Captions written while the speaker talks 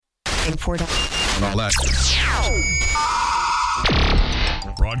And all that.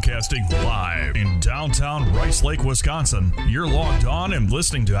 Broadcasting live in downtown Rice Lake, Wisconsin. You're logged on and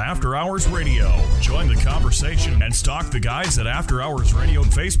listening to After Hours Radio. Join the conversation and stalk the guys at After Hours Radio on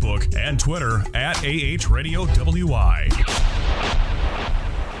Facebook and Twitter at AH Radio WI.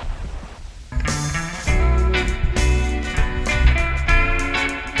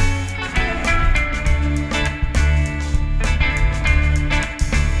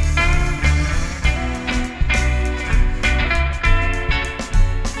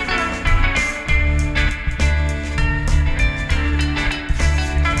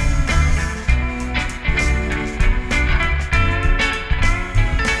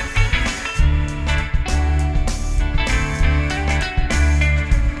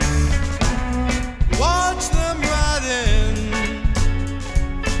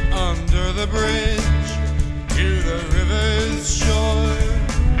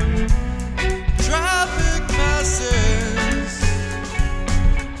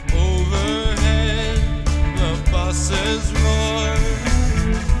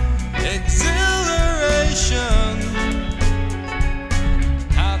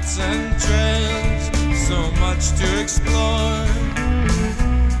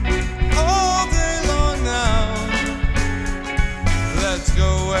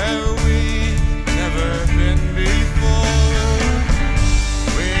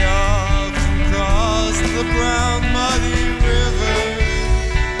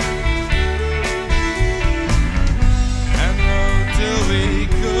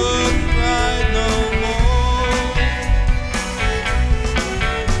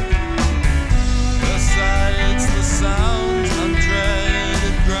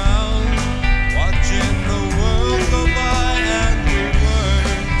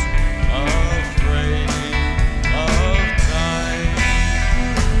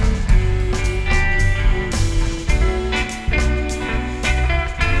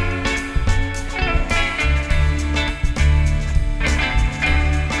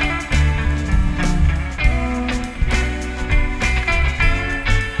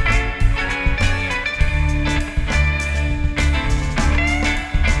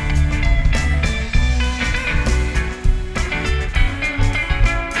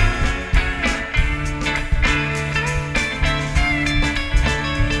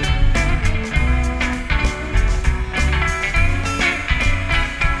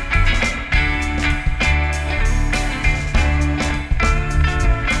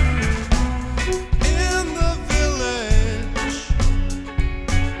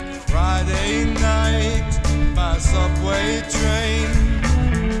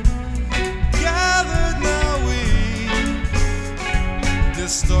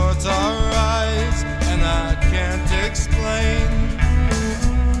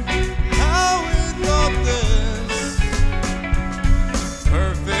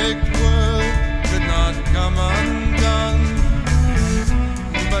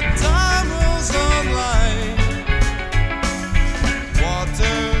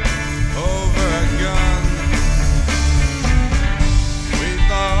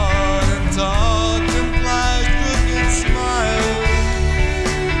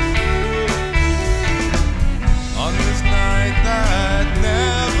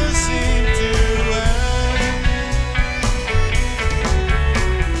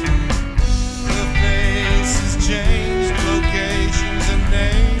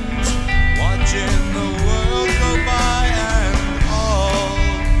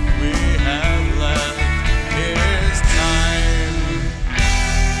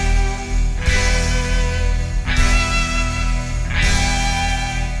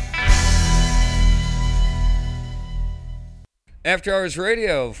 After Hours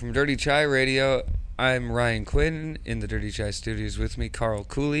Radio from Dirty Chai Radio. I'm Ryan Quinn in the Dirty Chai Studios. With me, Carl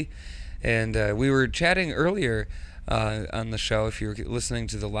Cooley. And we were chatting earlier on the show, if you were listening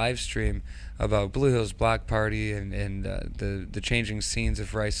to the live stream, about Blue Hills Block Party and the changing scenes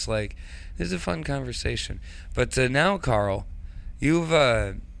of Rice Lake. It was a fun conversation. But now, Carl, you've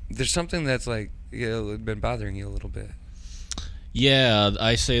there's something that's been bothering you a little bit. Yeah,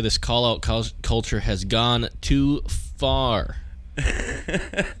 I say this call-out culture has gone too far.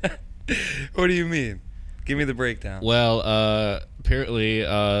 What do you mean? Give me the breakdown. Well, apparently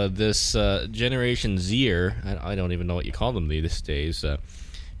this Generation Zer, I don't even know what you call them these days,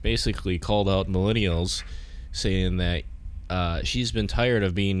 basically called out millennials, saying that she's been tired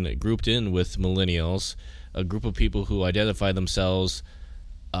of being grouped in with millennials, a group of people who identify themselves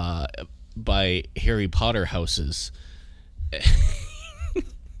by Harry Potter houses.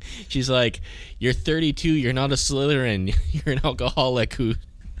 She's like, you're 32, you're not a Slytherin, you're an alcoholic who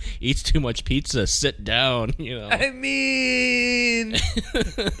eats too much pizza, sit down, you know. I mean,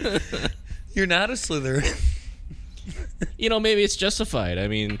 you're not a Slytherin. You know, maybe it's justified. I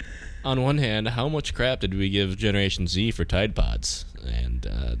mean, on one hand, how much crap did we give Generation Z for Tide Pods?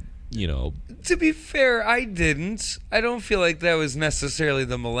 And, you know... To be fair, I didn't. I don't feel like that was necessarily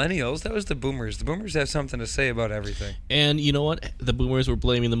the millennials. That was the boomers. The boomers have something to say about everything. And you know what? The boomers were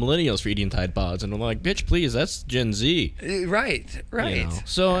blaming the millennials for eating Tide Pods. And I'm like, bitch, please, that's Gen Z. Right. You know?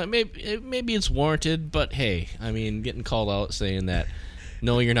 So maybe it's warranted, but hey, I mean, getting called out saying that,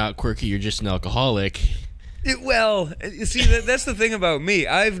 no, you're not quirky, you're just an alcoholic... Well, you see, that's the thing about me.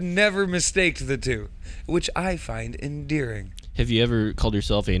 I've never mistaked the two, which I find endearing. Have you ever called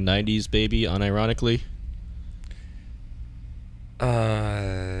yourself a 90s baby, unironically?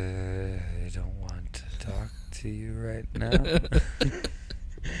 I don't want to talk to you right now.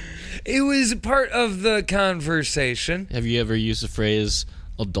 It was part of the conversation. Have you ever used the phrase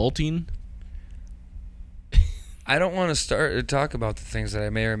adulting? I don't want to talk about the things that I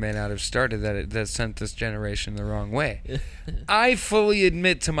may or may not have started that sent this generation the wrong way. I fully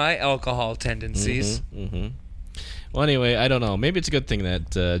admit to my alcohol tendencies. Well, anyway, I don't know. Maybe it's a good thing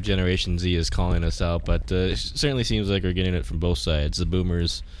that Generation Z is calling us out, but it certainly seems like we're getting it from both sides, the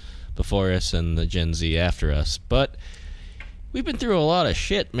boomers before us and the Gen Z after us. But we've been through a lot of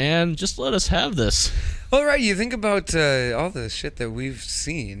shit, man. Just let us have this. Well, right, you think about all the shit that we've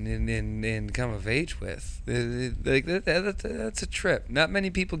seen and come of age with. Like that's a trip. Not many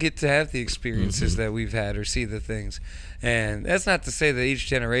people get to have the experiences that we've had or see the things. And that's not to say that each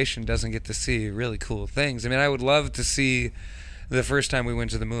generation doesn't get to see really cool things. I mean, I would love to see the first time we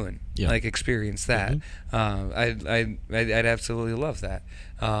went to the moon, like experience that. I'd absolutely love that.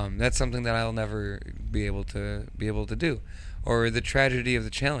 That's something that I'll never be able to do. Or the tragedy of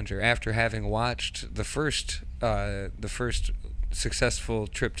the Challenger. After having watched the first successful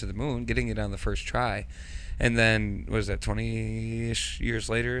trip to the moon, getting it on the first try, and then was that 20-ish years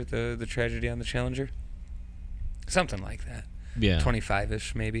later the tragedy on the Challenger, something like that.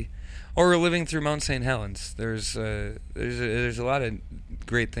 25-ish maybe. Or living through Mount St. Helens. There's a lot of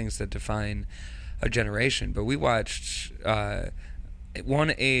great things that define a generation, but we watched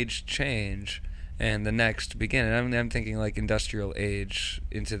one age change and the next begin. And I'm thinking like industrial age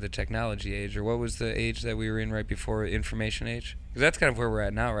into the technology age, or what was the age that we were in right before information age? Because that's kind of where we're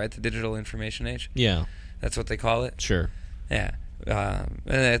at now, right? The digital information age? Yeah. That's what they call it? Sure. Yeah. And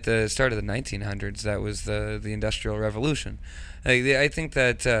at the start of the 1900s, that was the Industrial Revolution. I think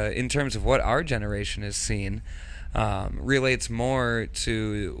that in terms of what our generation has seen, relates more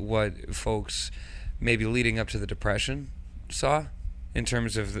to what folks maybe leading up to the Depression saw, in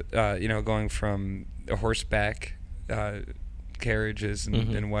terms of going from horseback carriages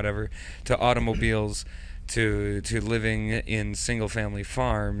and whatever to automobiles to living in single family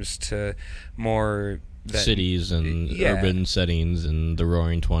farms to more cities and urban settings and the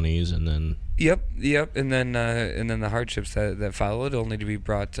Roaring '20s, and then and then the hardships that followed, only to be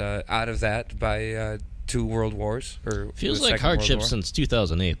brought out of that by 2 world wars. Or feels like hardships since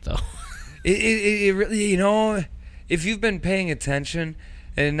 2008, though. It really, if you've been paying attention,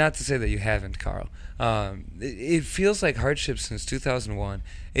 and not to say that you haven't, Carl, it feels like hardship since 2001.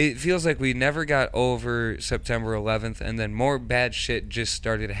 It feels like we never got over September 11th, and then more bad shit just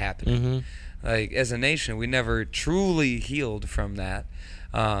started happening. Like, as a nation, we never truly healed from that.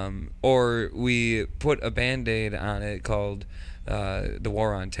 Or we put a Band-Aid on it called the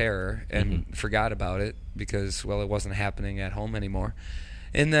War on Terror and forgot about it because, well, it wasn't happening at home anymore.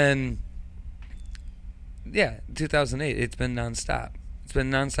 And then... 2008, it's been nonstop.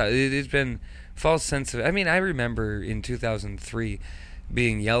 It's been false sense of... I mean, I remember in 2003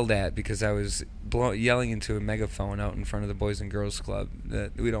 being yelled at because I was yelling into a megaphone out in front of the Boys and Girls Club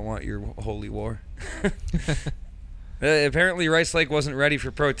that we don't want your holy war. Apparently Rice Lake wasn't ready for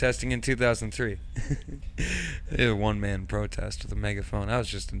protesting in 2003. A one-man protest with a megaphone. I was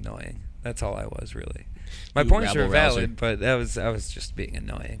just annoying. That's all I was, really. My points are valid, but I was just being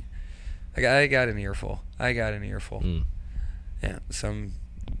annoying. I got an earful. Yeah, some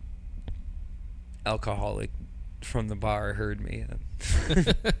alcoholic from the bar heard me and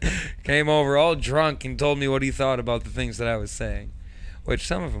came over all drunk and told me what he thought about the things that I was saying, which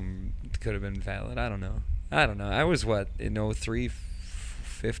some of them could have been valid. I don't know. I was, in 03,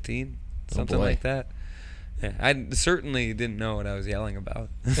 15? Something like that. Yeah, I certainly didn't know what I was yelling about.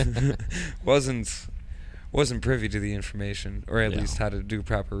 Wasn't privy to the information, or at least how to do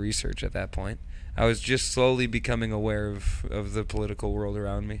proper research at that point. I was just slowly becoming aware of the political world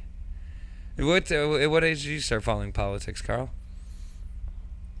around me. At what age did you start following politics, Carl?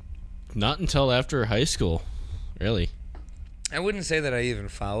 Not until after high school, really. I wouldn't say that I even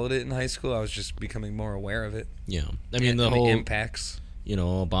followed it in high school. I was just becoming more aware of it. Yeah, I mean the and whole the impacts.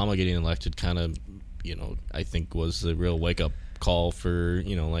 Obama getting elected kind of, I think was the real wake up call for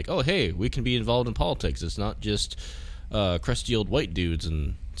like, oh hey, we can be involved in politics. It's not just crusty old white dudes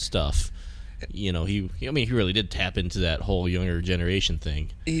and stuff. He really did tap into that whole younger generation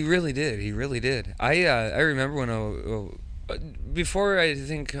thing. He really did. I remember when before I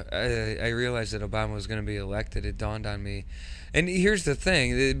think I realized that Obama was going to be elected, it dawned on me. And here's the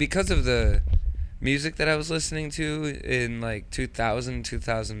thing, because of the music that I was listening to in like 2000,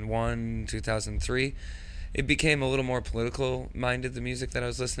 2001, 2003, it became a little more political minded, the music that I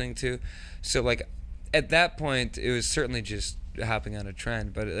was listening to. So like at that point, it was certainly just hopping on a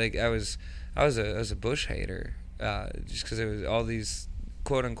trend, but like I was a Bush hater, just because it was all these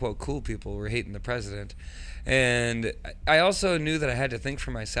quote unquote cool people were hating the president, and I also knew that I had to think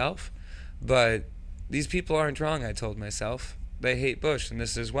for myself. But these people aren't wrong, I told myself. They hate Bush, and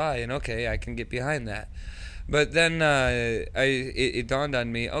this is why. And okay, I can get behind that. But then it dawned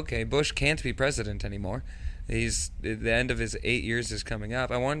on me, okay, Bush can't be president anymore. The end of his 8 years is coming up.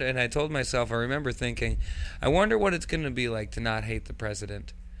 And I told myself, I remember thinking, I wonder what it's going to be like to not hate the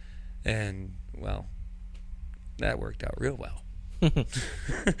president. And, well, that worked out real well.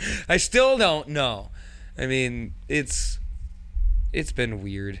 I still don't know. I mean, it's been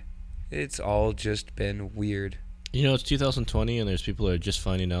weird. It's all just been weird. It's 2020, and there's people that are just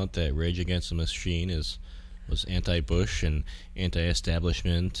finding out that Rage Against the Machine was anti-Bush and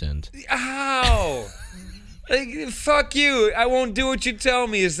anti-establishment and... Ow! Like, fuck you. I won't do what you tell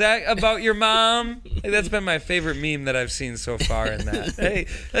me. Is that about your mom? Like, that's been my favorite meme that I've seen so far in that. Hey,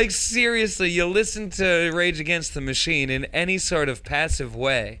 like, seriously, you listen to Rage Against the Machine in any sort of passive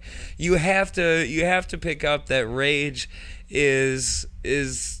way. You have to pick up that Rage is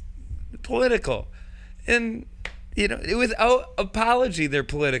political. And, without apology, they're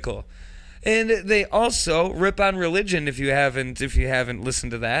political. And they also rip on religion if you haven't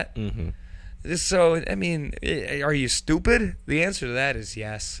listened to that. Mm-hmm. So, I mean, are you stupid? The answer to that is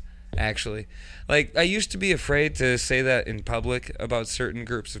yes, actually. Like, I used to be afraid to say that in public about certain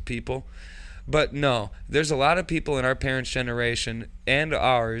groups of people. But no, there's a lot of people in our parents' generation and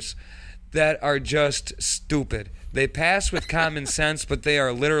ours that are just stupid. They pass with common sense, but they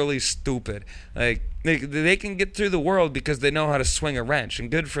are literally stupid. Like, they can get through the world because they know how to swing a wrench, and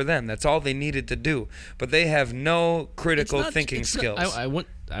good for them. That's all they needed to do. But they have no critical thinking skills. I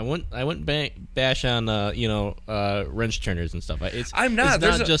wouldn't bash on wrench turners and stuff. I'm not.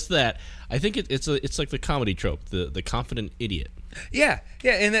 It's not just that. I think it's like the comedy trope, the confident idiot. Yeah,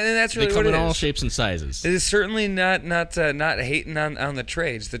 and that's really they come what it in all is. shapes and sizes. It is certainly not hating on the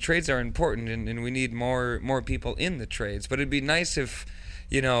trades. The trades are important, and we need more people in the trades. But it'd be nice if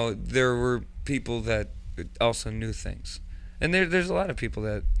there were people that also knew things. And there's a lot of people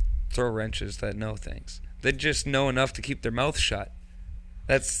that throw wrenches that know things. They just know enough to keep their mouth shut.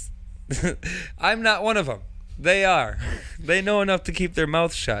 That's I'm not one of them. They are. They know enough to keep their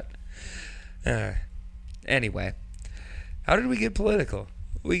mouth shut. Anyway, how did we get political?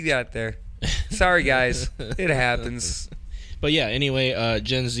 We got there. Sorry, guys. It happens. But yeah, anyway,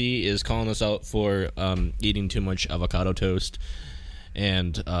 Gen Z is calling us out for eating too much avocado toast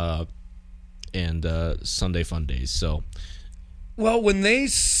and Sunday fun days. So, well, when they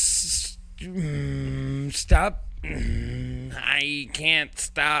stop, I can't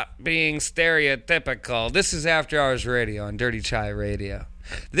stop being stereotypical. This is After Hours Radio on Dirty Chai Radio.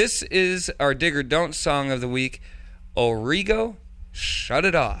 This is our Dig or Don't song of the week, Origo, Shut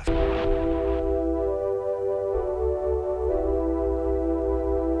It Off.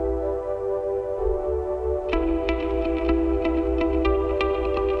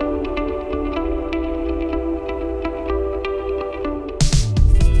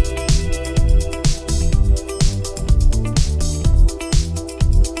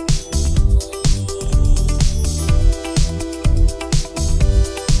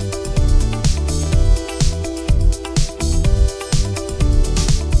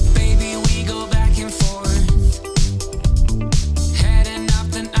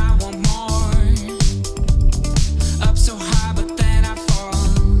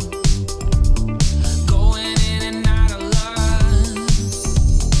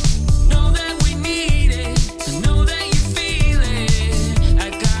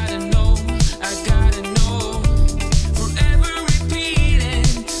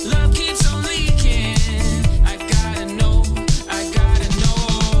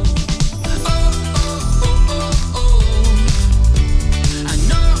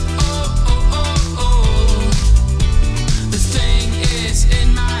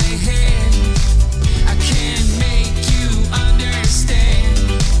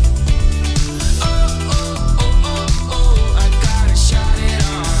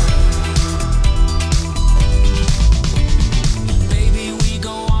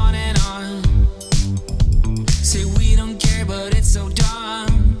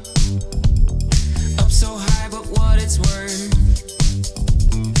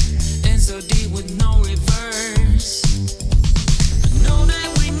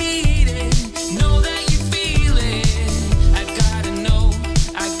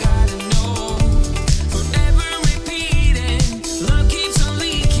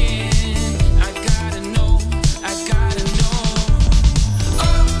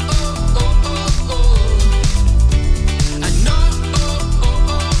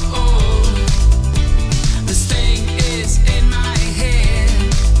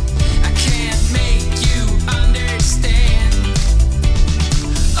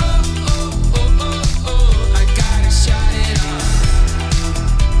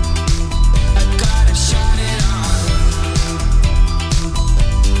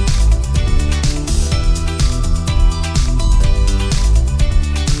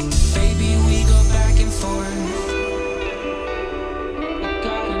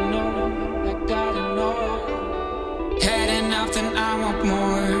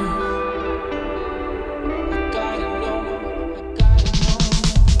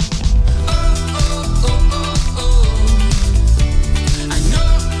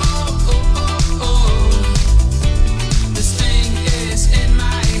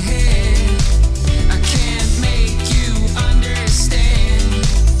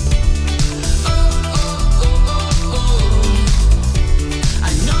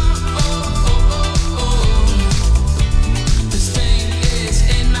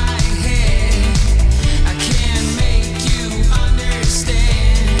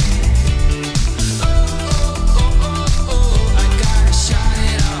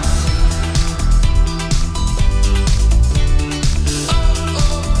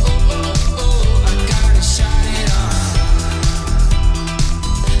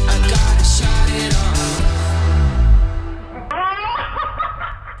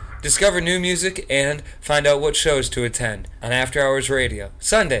 Discover new music and find out what shows to attend on After Hours Radio,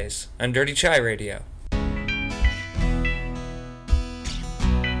 Sundays on Dirty Chai Radio.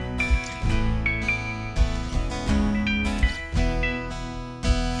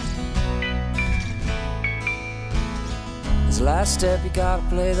 As a last step, you gotta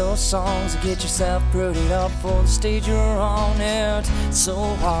play those songs and get yourself prettied up for the stage you're on. It's so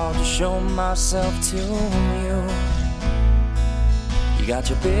hard to show myself to you. You got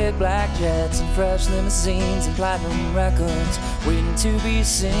your big black jets and fresh limousines and platinum records waiting to be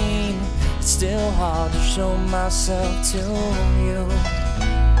seen. It's still hard to show myself to you.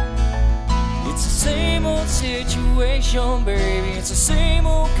 It's the same old situation, baby. It's the same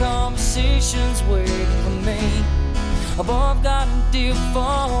old conversations waiting for me. Boy, I've got a deal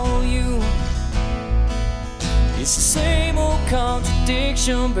for you. It's the same old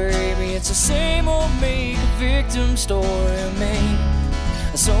contradiction, baby. It's the same old make a victim story of me.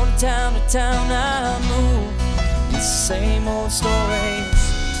 So to town I move. It's the same old stories.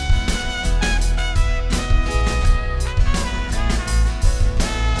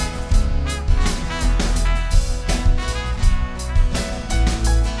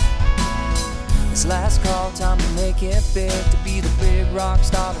 It's last call, time to make it big, to be the big rock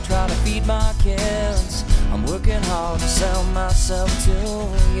star, to try to feed my kids. I'm working hard to sell myself to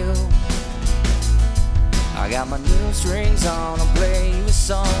you. I got my new strings on, I'll play you a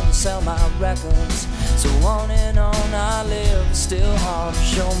song to sell my records. So on and on I live, it's still hard to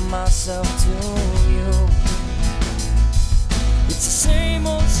show myself to you. It's the same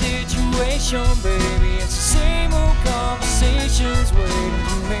old situation, baby. It's the same old conversations waiting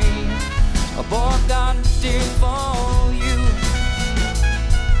for me. Boy, I've got a deal for you.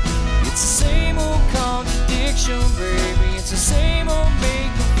 It's the same old contradiction, baby. It's the same old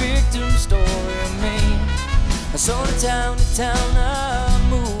make a victim story of me. So to town I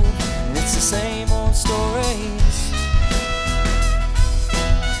move, and it's the same old stories.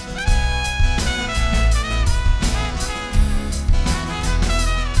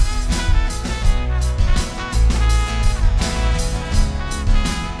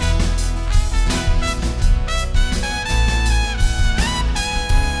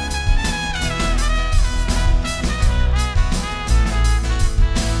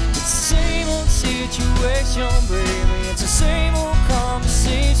 Baby, it's the same old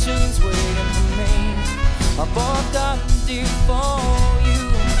conversations waiting for me. Boy, I've got a deal for you.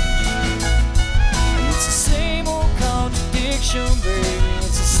 And it's the same old contradiction, baby.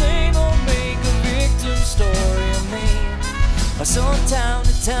 It's the same old make a victim story of me. So town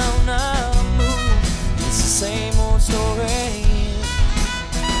to town I move. It's the same old story.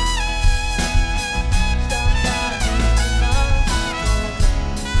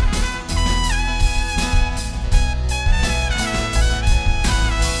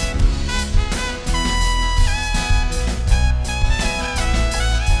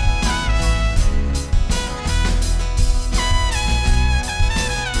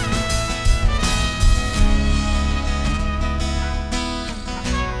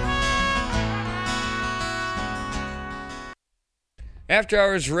 After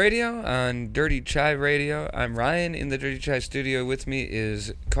Hours Radio on Dirty Chai Radio. I'm Ryan in the Dirty Chai studio. With me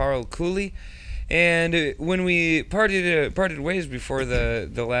is Carl Cooley. And when we parted ways before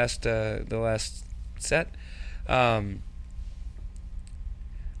the last set,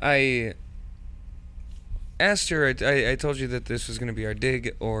 I asked her. I told you that this was going to be our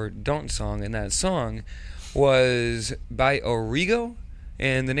dig or don't song, and that song was by Origo,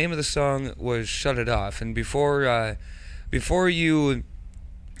 and the name of the song was "Shut It Off." And before you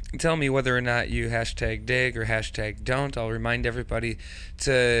tell me whether or not you hashtag dig or hashtag don't, I'll remind everybody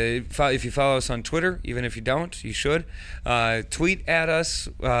to follow, if you follow us on Twitter, even if you don't, you should, tweet at us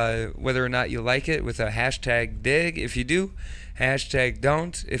whether or not you like it with a hashtag dig if you do, hashtag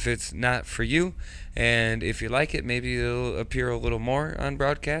don't if it's not for you, and if you like it, maybe it'll appear a little more on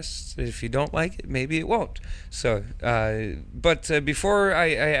broadcasts. If you don't like it, maybe it won't. So, but before I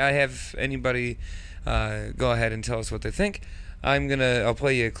have anybody go ahead and tell us what they think, I'll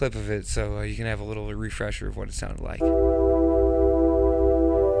play you a clip of it so you can have a little refresher of what it sounded like.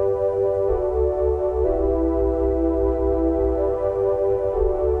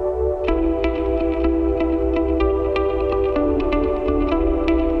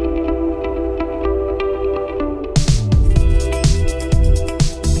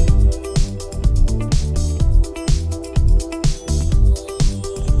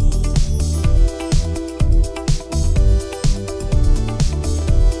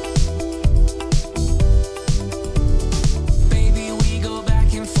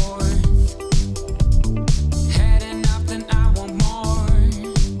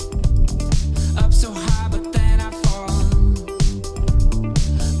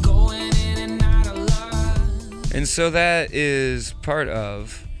 So that is part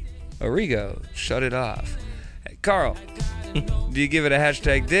of Origo. Shut it off. Hey, Carl, do you give it a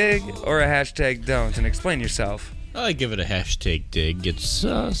hashtag dig or a hashtag don't? And explain yourself. I give it a hashtag dig. It's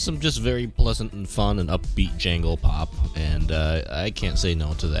some just very pleasant and fun and upbeat jangle pop, and I can't say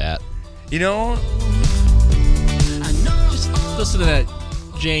no to that. You know, Just listen to that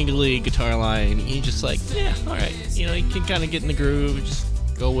jangly guitar line, and you're just like, yeah, all right. You know, you can kind of get in the groove, just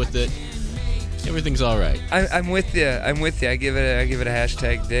go with it. Everything's all right. I'm with you. I give it a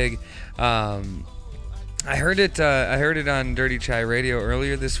hashtag dig. I heard it on Dirty Chai Radio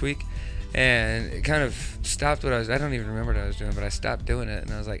earlier this week, and it kind of stopped what I don't even remember what I was doing, but I stopped doing it,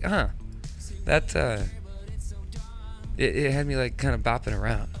 and I was like, that it had me like kind of bopping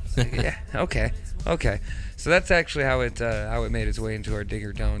around. Like, yeah, okay. So that's actually how it made its way into our dig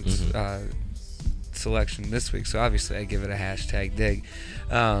or don'ts selection this week. So obviously I give it a hashtag dig.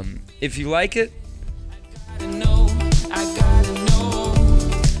 If you like it,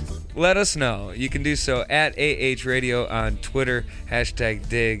 let us know. You can do so at AH Radio on Twitter, hashtag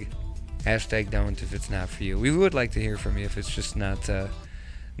dig, hashtag don't if it's not for you. We would like to hear from you if it's just not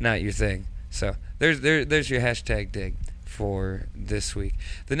your thing. So there's your hashtag dig for this week.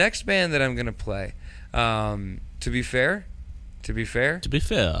 The next band that I'm gonna play, to be fair,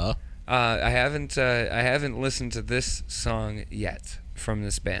 I haven't listened to this song yet from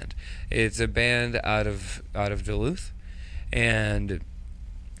this band. It's a band out of Duluth, and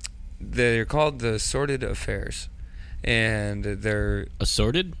they're called the Sordid Affairs, and they're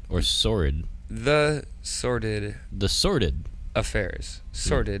Assorted or sordid? The Sordid Affairs.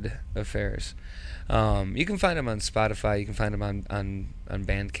 Sordid Affairs. You can find them on Spotify. You can find them on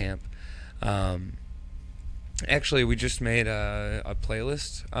Bandcamp. Actually, we just made a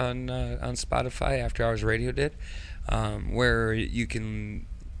playlist on Spotify. After Hours Radio did, where you can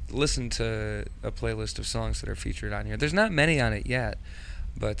listen to a playlist of songs that are featured on here. There's not many on it yet,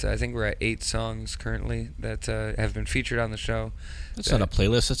 but I think we're at 8 songs currently that have been featured on the show. That's not a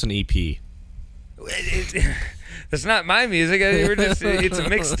playlist. That's an EP. That's not my music. It's a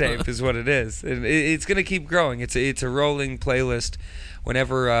mixtape, is what it is. It's going to keep growing. It's a rolling playlist.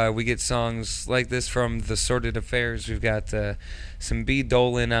 Whenever we get songs like this from the Sordid Affairs, we've got some B.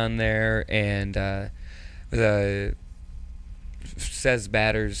 Dolan on there, and Says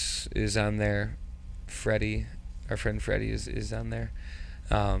Batters is on there. Freddie, our friend Freddie, is on there.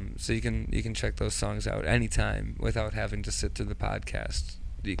 So you can check those songs out anytime without having to sit through the podcast.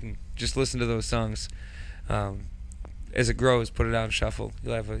 You can just listen to those songs as it grows. Put it on shuffle.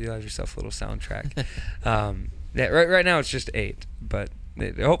 You'll have yourself a little soundtrack. Yeah, right now it's just 8, but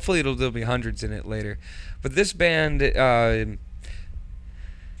hopefully there'll be hundreds in it later. But this band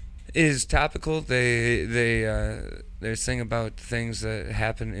is topical. They sing about things that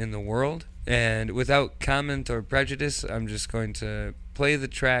happen in the world, and without comment or prejudice, I'm just going to play the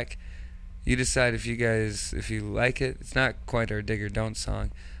track. You decide if you like it. It's not quite our dig or don't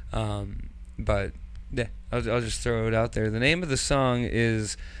song, but yeah, I'll just throw it out there. The name of the song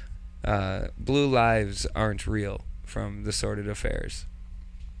is Blue Lives Aren't Real, from the Sordid Affairs.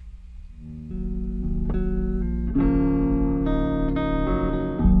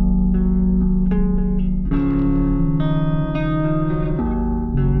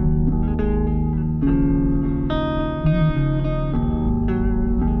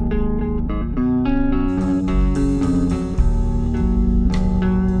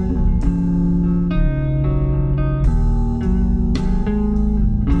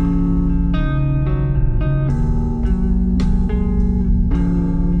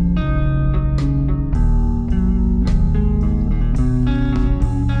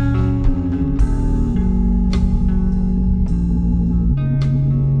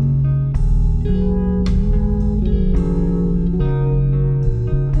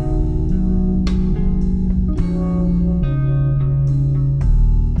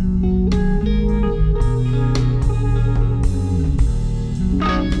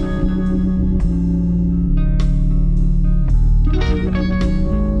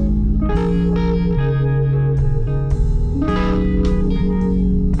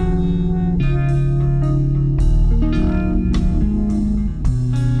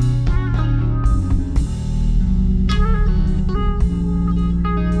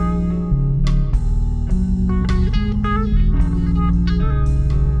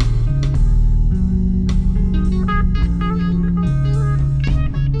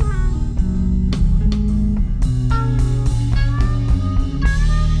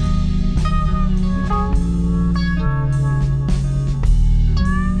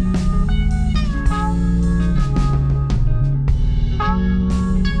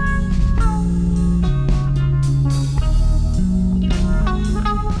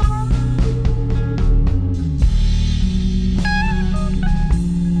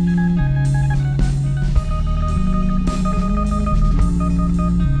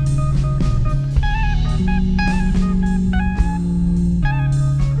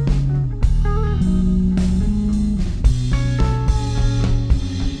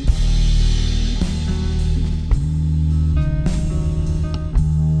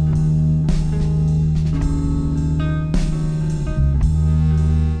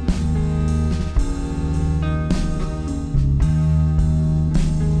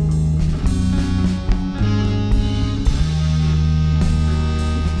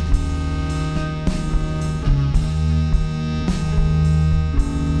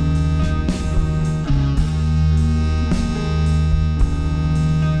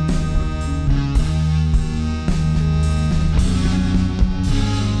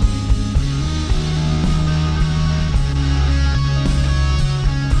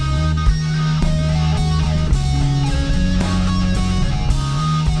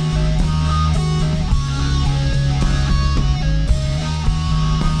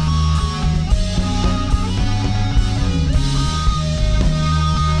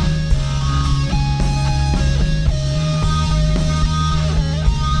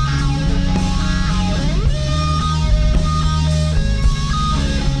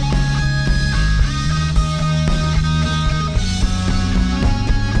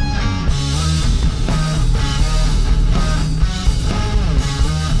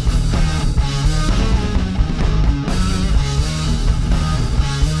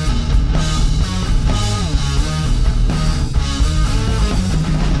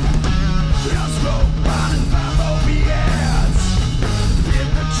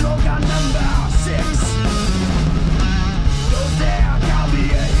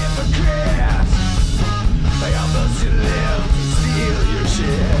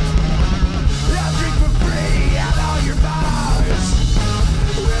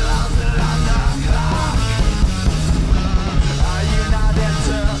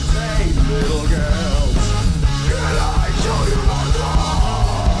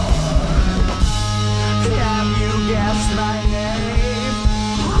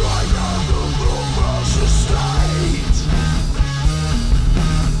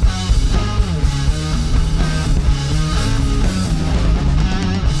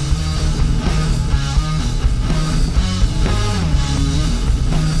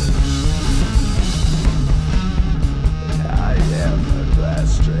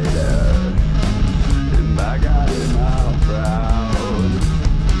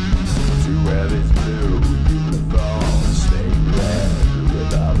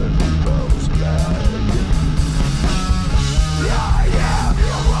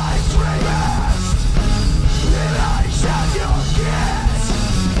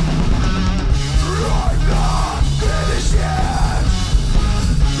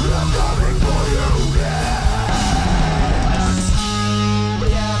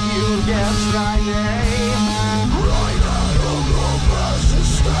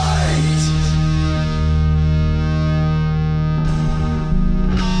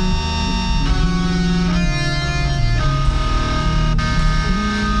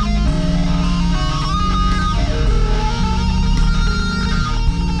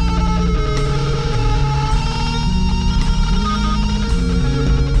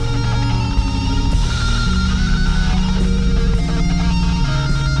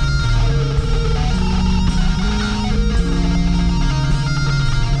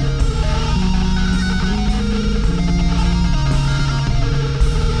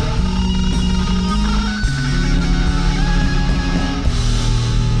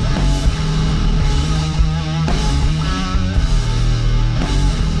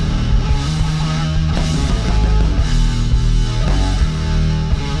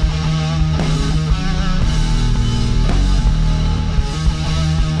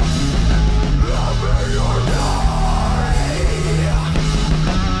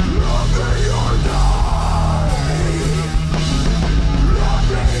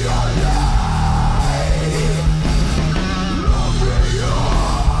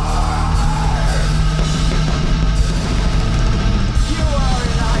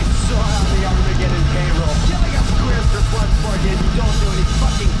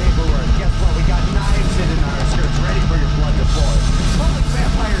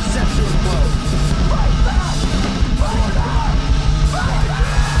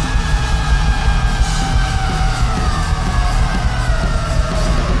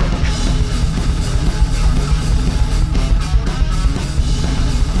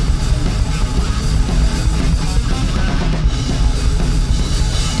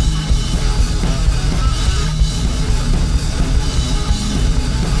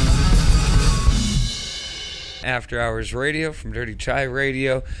 After Hours Radio from Dirty Chai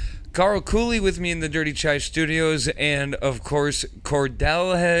Radio. Carl Cooley with me in the Dirty Chai studios, and of course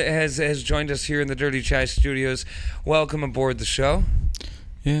Cordell has joined us here in the Dirty Chai studios. Welcome aboard the show.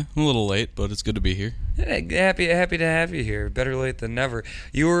 Yeah, I'm a little late, but it's good to be here. Happy to have you here. Better late than never.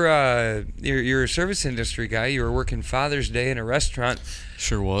 You were you're a service industry guy. You were working Father's Day in a restaurant.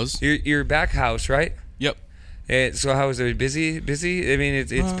 Sure was. You're back house, right? Yep. So how was it? Busy? I mean,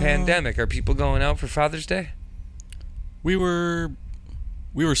 it's pandemic. Are people going out for Father's Day? We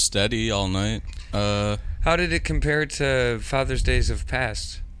were steady all night. How did it compare to Father's Days of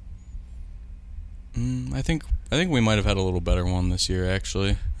past? I think we might have had a little better one this year,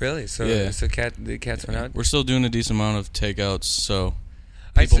 actually. Really? So yeah. the cats went out? We're still doing a decent amount of takeouts, so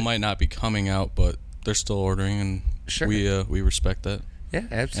people might not be coming out, but they're still ordering, and sure. we respect that. Yeah,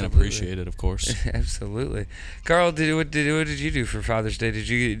 absolutely. And appreciate it, of course. Absolutely. Carl, what did you do for Father's Day? Did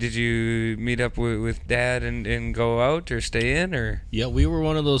you meet up with Dad and go out or stay in or? Yeah, we were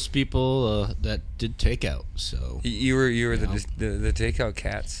one of those people that did takeout. So you were the takeout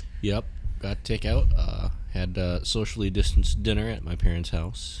cats. Yep, got takeout. Had socially distanced dinner at my parents'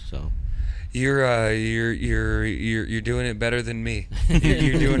 house. So you're doing it better than me.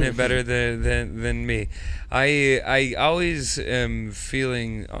 You're doing it better than me. I always am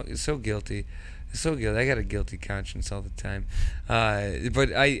feeling so guilty. I got a guilty conscience all the time.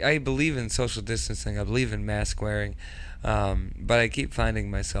 But I believe in social distancing. I believe in mask wearing. But I keep finding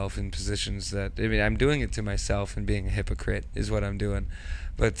myself in positions that, I mean, I'm doing it to myself and being a hypocrite is what I'm doing.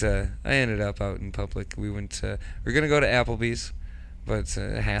 But I ended up out in public. We're going to go to Applebee's, but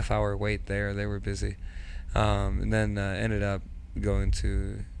a half-hour wait there. They were busy. And then ended up going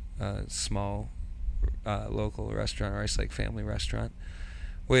to a small local restaurant, Rice Lake Family Restaurant,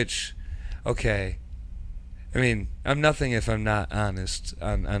 which, okay, I mean, I'm nothing if I'm not honest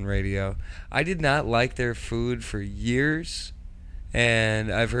on radio. I did not like their food for years,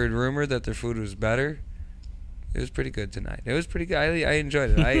 and I've heard rumor that their food was better. It was pretty good tonight. It was pretty good. I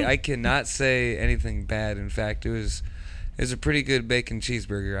enjoyed it. I cannot say anything bad. In fact, it was a pretty good bacon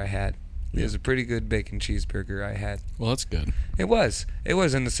cheeseburger I had. It was a pretty good bacon cheeseburger I had. Well, that's good. It was,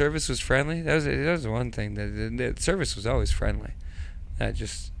 and the service was friendly. That was one thing. The service was always friendly. At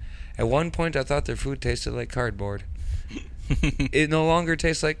one point, I thought their food tasted like cardboard. It no longer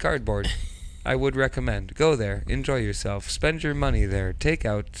tastes like cardboard. I would recommend. Go there. Enjoy yourself. Spend your money there.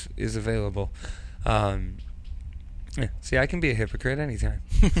 Takeout is available. Yeah, see, I can be a hypocrite anytime.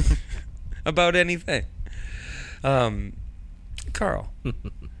 About anything. Carl.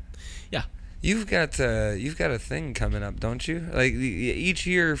 Yeah. You've got a thing coming up, don't you? Like each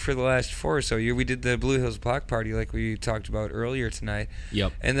year for the last 4 or so years, we did the Blue Hills Block Party, like we talked about earlier tonight.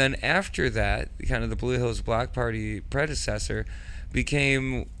 Yep. And then after that, kind of the Blue Hills Block Party predecessor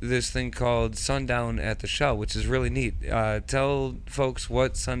became this thing called Sundown at the Shell, which is really neat. Tell folks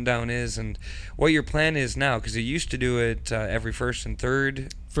what Sundown is and what your plan is now, because you used to do it every first and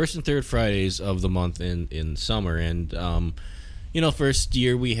third Fridays of the month in summer, and first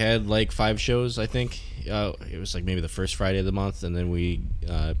year we had like 5 shows, I think. It was like maybe the first Friday of the month, and then we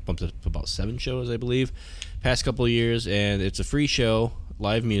bumped it up to about 7 shows, I believe, past couple of years. And it's a free show,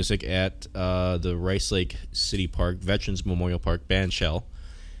 live music at the Rice Lake City Park Veterans Memorial Park Band Shell,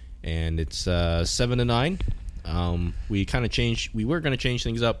 and it's 7 to 9. We were going to change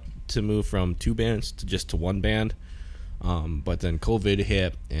things up to move from 2 bands to just to 1 band, but then COVID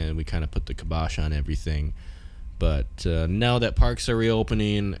hit, and we kind of put the kibosh on everything. But now that parks are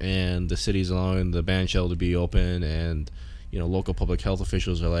reopening and the city's allowing the band shell to be open, and local public health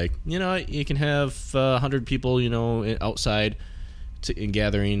officials are like, you can have 100 people, outside in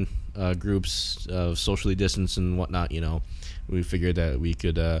gathering groups of socially distanced and whatnot. We figured that we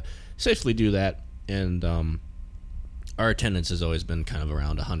could safely do that, and our attendance has always been kind of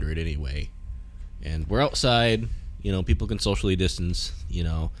around 100 anyway. And we're outside, people can socially distance,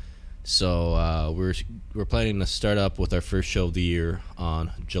 So we're planning to start up with our first show of the year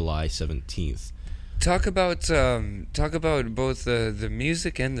on July 17th. Talk about both the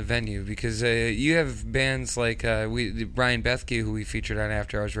music and the venue, because you have bands like Brian Bethke, who we featured on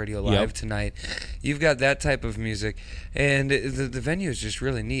After Hours Radio Live tonight. You've got that type of music, and the venue is just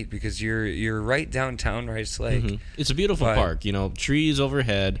really neat because you're right downtown Rice Lake. Mm-hmm. It's a beautiful park, trees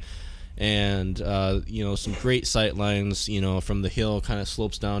overhead. And, some great sight lines, from the hill kind of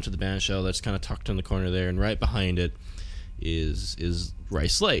slopes down to the band shell that's kind of tucked in the corner there. And right behind it is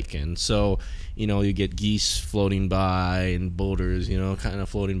Rice Lake. And so, you get geese floating by and boulders, kind of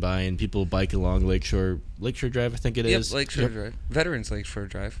floating by, and people bike along Lakeshore Drive, I think it is. Yep, Lakeshore Drive. Veterans Lakeshore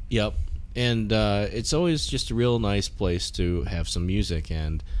Drive. Yep. And it's always just a real nice place to have some music.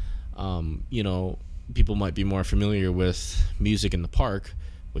 And, people might be more familiar with music in the park,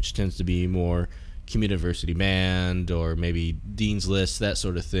 which tends to be more community band or maybe Dean's List, that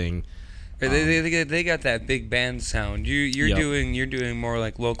sort of thing. They got that big band sound. You're doing more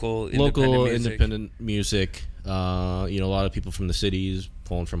like local independent music. A lot of people from the cities,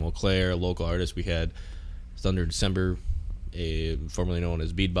 pulling from Eau Claire, local artists. We had Thunder December, formerly known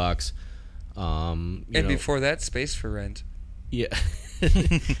as Beatbox. Before that, Space for Rent. Yeah,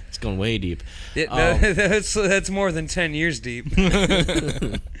 it's going way deep. That's more than 10 years deep.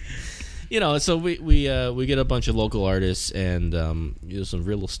 So we get a bunch of local artists and some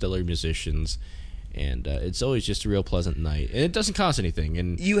real stellar musicians, and it's always just a real pleasant night. And it doesn't cost anything.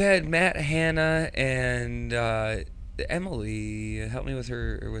 And you had Matt Hanna and Emily. Help me with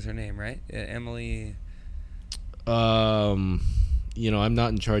her name, right? Emily. I'm not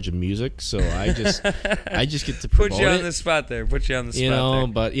in charge of music, so I just get to promote Put you on the spot there.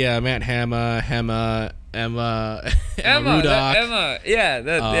 But yeah, Matt Emma, Rudock.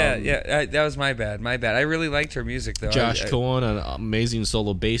 That was my bad. I really liked her music though. Josh Cohen, an amazing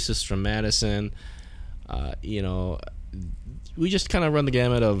solo bassist from Madison. We just kind of run the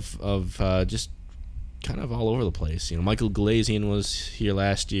gamut of just kind of all over the place. Michael Glazian was here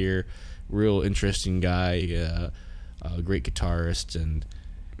last year. Real interesting guy. A great guitarist. And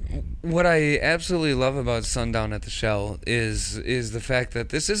what I absolutely love about Sundown at the Shell is the fact that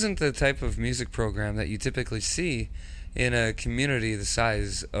this isn't the type of music program that you typically see in a community the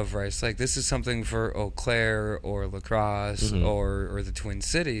size of Rice Lake. This is something for Eau Claire or La Crosse or the Twin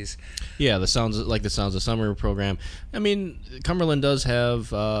Cities. Yeah, the Sounds of Summer program. I mean, Cumberland does have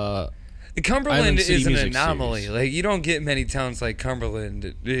Cumberland is an anomaly. Series. Like, you don't get many towns like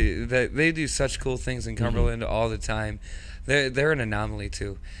Cumberland. They do such cool things in Cumberland all the time. They're an anomaly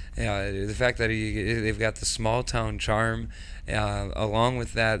too. The fact that they've got the small town charm, along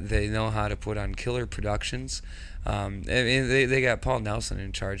with that, they know how to put on killer productions. They got Paul Nelson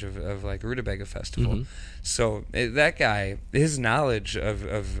in charge of like Rutabaga Festival. So that guy, his knowledge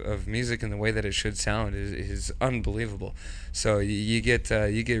of music and the way that it should sound is unbelievable. So you get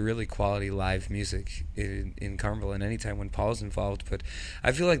really quality live music in Cumberland anytime when Paul's involved. But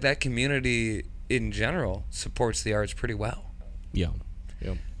I feel like that community in general supports the arts pretty well. Yeah.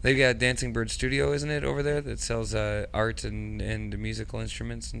 They've got Dancing Bird Studio, isn't it, over there, that sells art and musical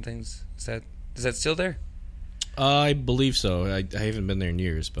instruments and things? Is that still there? I believe so. I haven't been there in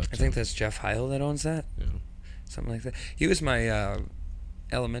years, but I think that's Jeff Heil that owns that. Yeah. Something like that. He was my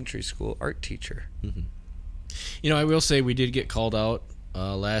elementary school art teacher. I will say we did get called out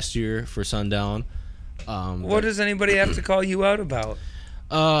last year for Sundown. What does anybody have to call you out about?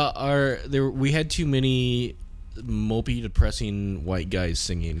 We had too many mopey, depressing white guys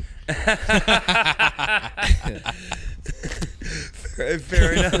singing.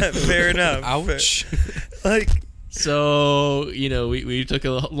 Fair enough. Ouch. So, we took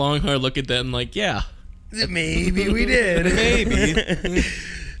a long, hard look at that and yeah. Maybe we did. Maybe.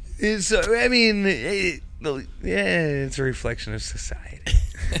 So, I mean, it's a reflection of society.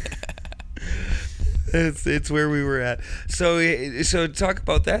 It's where we were at. So talk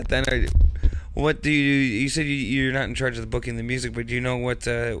about that then. What do you said you're not in charge of the booking the music, but do you know what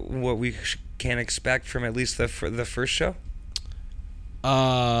we can expect from at least the first show?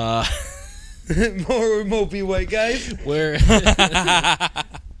 More mopey white guys? Where?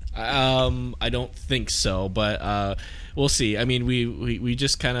 I don't think so, but we'll see. I mean, we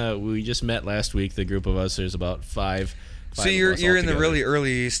just met last week. The group of us. There's about five. So you're in the really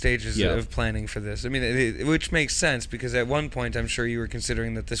early stages of planning for this. I mean, which makes sense because at one point I'm sure you were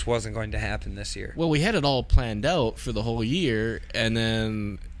considering that this wasn't going to happen this year. Well, we had it all planned out for the whole year, and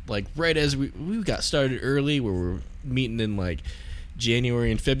then right as we got started early, where we're meeting in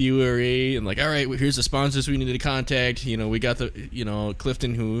January and February, and all right, here's the sponsors we need to contact. We got the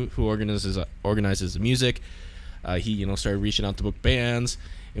Clifton who organizes the music. He started reaching out to book bands,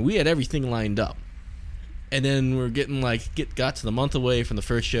 and we had everything lined up. And then we're getting got to the month away from the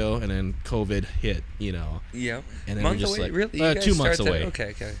first show, and then COVID hit. Yep. And then month we're just away? Really? You guys 2 months away.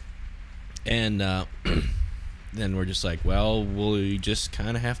 Okay. And then we're just well, we just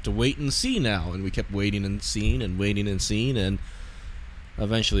kind of have to wait and see now. And we kept waiting and seeing, and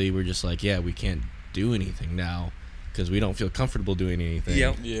eventually we're just we can't do anything now because we don't feel comfortable doing anything.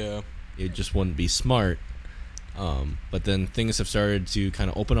 Yep. Yeah. It just wouldn't be smart. But then things have started to kind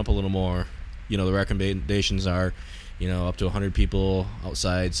of open up a little more. The recommendations are, up to 100 people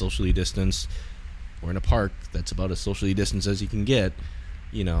outside, socially distanced. We're in a park that's about as socially distanced as you can get,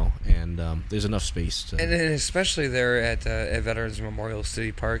 and there's enough space to... And especially there at Veterans Memorial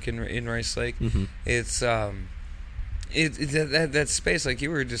City Park in Rice Lake, it's that space, like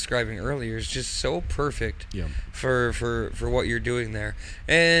you were describing earlier, is just so perfect for what you're doing there.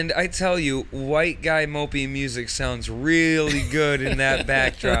 And I tell you, white guy mopey music sounds really good in that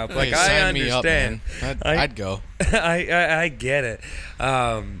backdrop. Like, I understand. I'd go. I get it.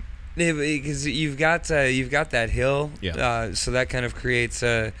 Because you've got that hill, so that kind of creates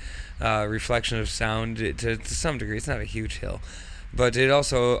a reflection of sound to some degree. It's not a huge hill, but it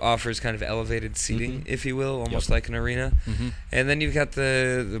also offers kind of elevated seating, if you will, almost like an arena. And then you've got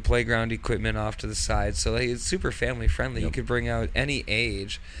the playground equipment off to the side, so like, it's super family friendly. You could bring out any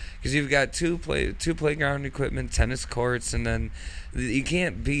age, because you've got two playground equipment, tennis courts, and then you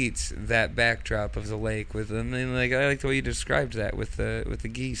can't beat that backdrop of the lake with them. And like, I like the way you described that with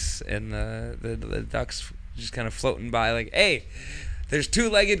the geese and the ducks just kind of floating by. Like, hey, there's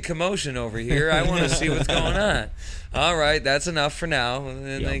two-legged commotion over here. I want to see what's going on. All right, that's enough for now. And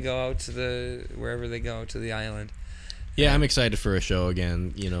then they go out to wherever they go, to the island. Yeah, I'm excited for a show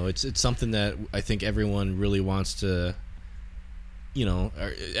again. You know, it's something that I think everyone really wants to. You know,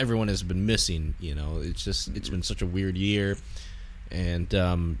 everyone has been missing. You know, it's been such a weird year, and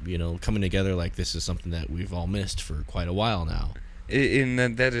you know, coming together like this is something that we've all missed for quite a while now. And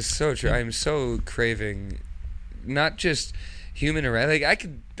that is so true. I'm so craving, not just human interaction. Like,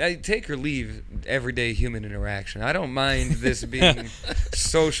 I take or leave everyday human interaction. I don't mind this being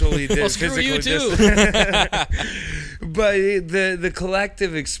socially physically distant. But the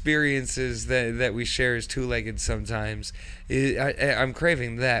collective experiences that we share as two-legged sometimes, I'm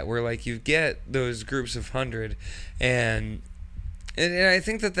craving that, where like you get those groups of 100, and I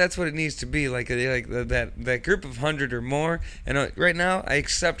think that's what it needs to be, like that group of 100 or more. And right now I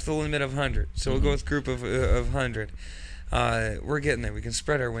accept the limit of 100, so we'll go with group of 100. We're getting there. We can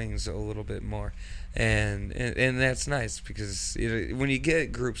spread our wings a little bit more, and that's nice, because when you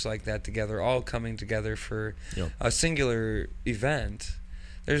get groups like that together, all coming together for a singular event,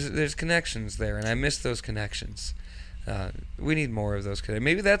 there's connections there, and I miss those connections. We need more of those connections.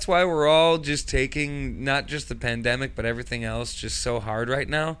 Maybe that's why we're all just taking not just the pandemic but everything else just so hard right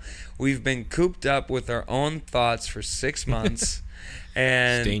now. We've been cooped up with our own thoughts for 6 months.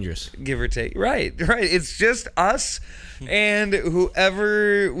 And it's dangerous, give or take. Right. It's just us and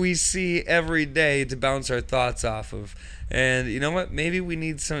whoever we see every day to bounce our thoughts off of. And you know what? Maybe we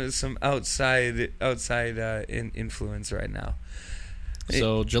need some outside influence right now.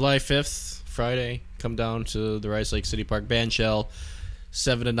 So July 5th, Friday, come down to the Rice Lake City Park Bandshell,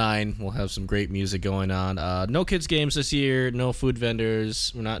 7 to 9. We'll have some great music going on. No kids games this year. No food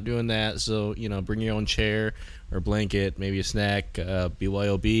vendors. We're not doing that. So bring your own chair or blanket, maybe a snack,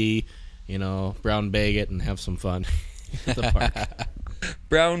 BYOB, brown bag it and have some fun at the park.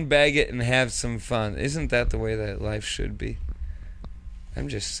 Brown bag it and have some fun. Isn't that the way that life should be? I'm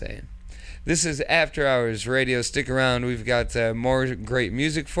just saying. This is After Hours Radio. Stick around. We've got more great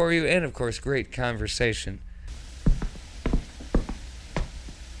music for you and, of course, great conversation.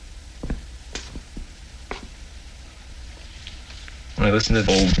 When I listen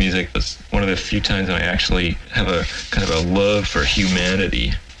to old music, it's one of the few times I actually have a kind of a love for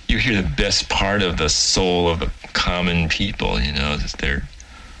humanity. You hear the best part of the soul of the common people, it's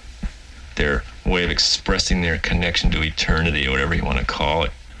their way of expressing their connection to eternity, or whatever you want to call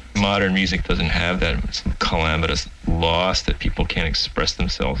it. Modern music doesn't have that. Some calamitous loss that people can't express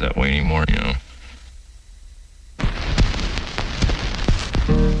themselves that way anymore,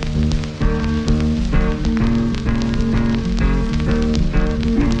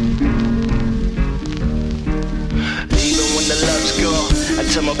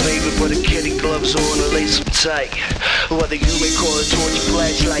 Tell my baby put the kitty gloves on and lace them tight. Whether you may call it torch,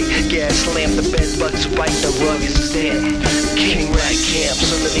 flashlight, gas lamp, the bed bugs bite, the rug is dead. King rat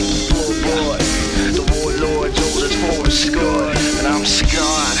camps underneath the floorboard. The warlords hold us for a score. And I'm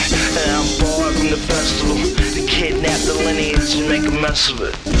scarred, and I'm barred from the festival. To kidnap the lineage and make a mess of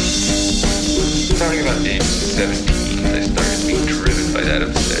it. Starting about age 17, I started being driven by that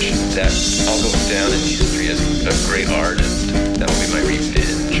obsession. That I'll go down in history as a great artist. That will be my revenge.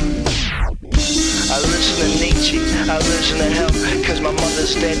 I listen to Nietzsche, I listen to him, cause my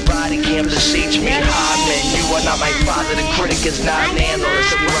mother's dead body can't beseech me. Man, you are not my father, the critic is not an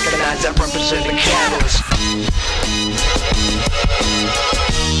analyst. If you recognize, I represent the catalyst.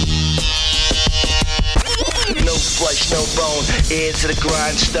 No flesh, no bone, ear to the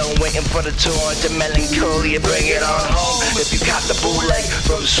grindstone, waiting for the torrent of melancholy, bring it on home. If you got the bootleg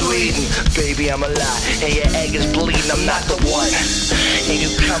from Sweden, baby, I'm alive, and your egg is bleeding, I'm not the one. And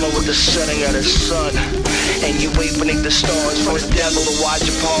you coming with the setting of the sun, and you wait beneath the stars for the devil to watch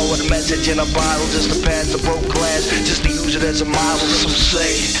you paw with a message in a bottle, just to pass the broke glass, just to use it as a model. Some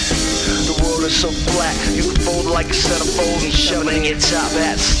say the world world is so flat, you can fold it like a centerfold and shove it in your top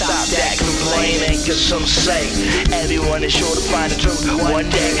hat. Stop that complaining, cause some say everyone is sure to find the truth one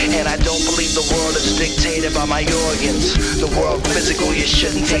day. And I don't believe the world is dictated by my organs. The world physical, you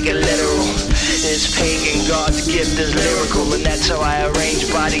shouldn't take it literal. This pagan God's gift is lyrical, and that's how I arrange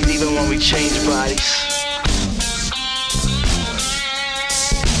bodies even when we change bodies.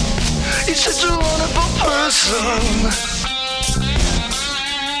 You're such a wonderful person,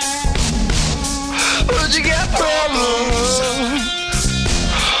 but you got problems.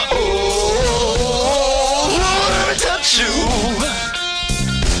 Oh, let me touch you.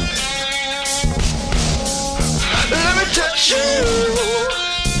 Let me touch you.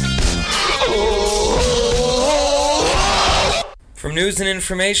 Oh. From news and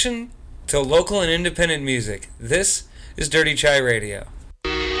information to local and independent music, this is Dirty Chai Radio.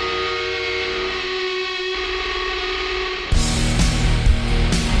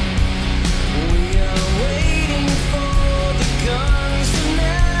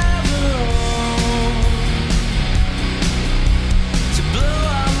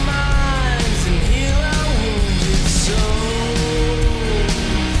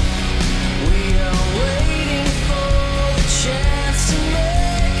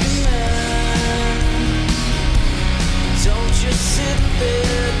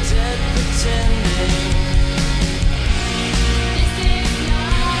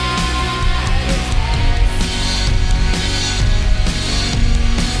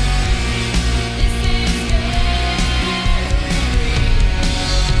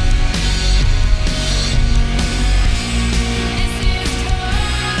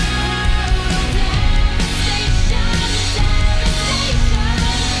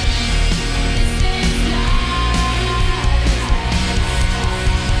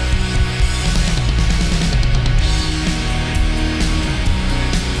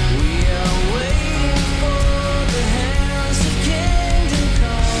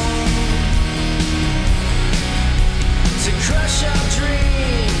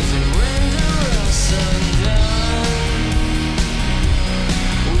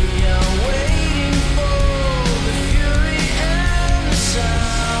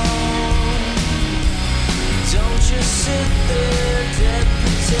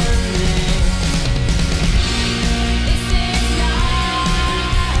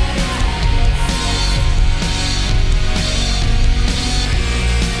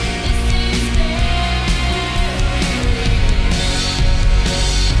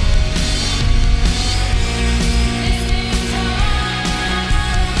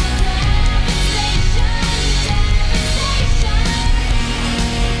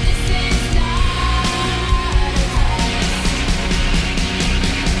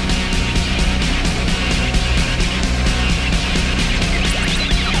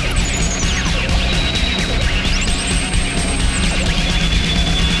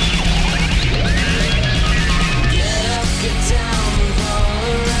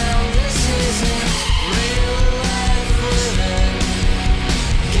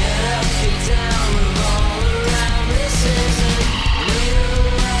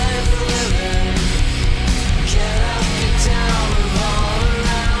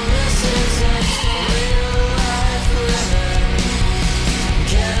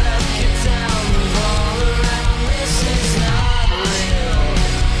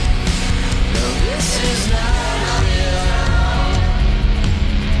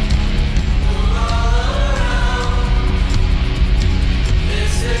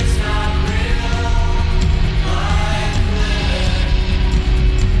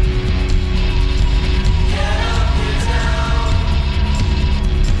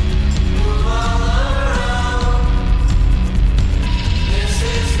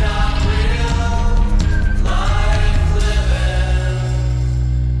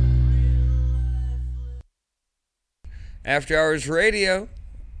 After Hours Radio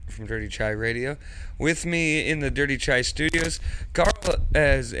from Dirty Chai Radio. With me in the Dirty Chai studios, Carl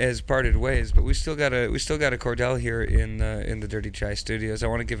has parted ways, but we still got a Cordell here in the Dirty Chai studios. I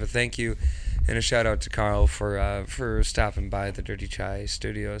want to give a thank you and a shout out to Carl for stopping by the Dirty Chai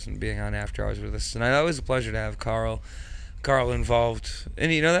studios and being on After Hours with us. And it's always a pleasure to have Carl involved.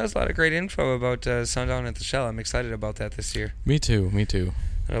 And that was a lot of great info about Sundown at the Shell. I'm excited about that this year. Me too.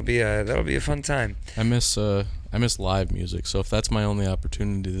 That'll be a fun time. I miss live music, so if that's my only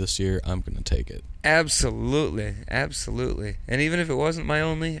opportunity this year, I'm gonna take it. Absolutely. And even if it wasn't my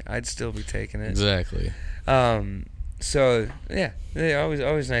only, I'd still be taking it. Exactly. So yeah,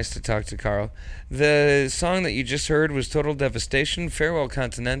 always nice to talk to Carl. The song that you just heard was Total Devastation, Farewell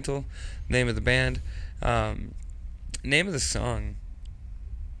Continental, name of the band. Name of the song,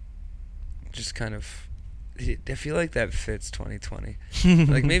 just kind of, I feel like that fits 2020.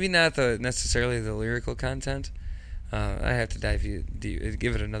 Like maybe not necessarily the lyrical content. I have to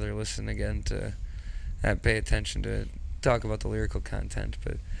give it another listen again to pay attention to talk about the lyrical content.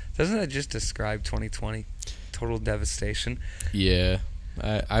 But doesn't that just describe 2020? Total devastation. Yeah,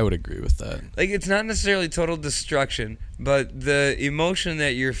 I would agree with that. Like, it's not necessarily total destruction, but the emotion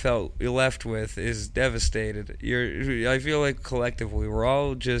that you're left with is devastated. I feel like collectively we're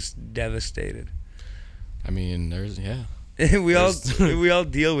all just devastated. I mean, we all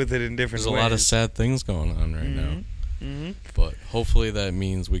deal with it in different ways. There's a lot of sad things going on right now. Mm-hmm. But hopefully that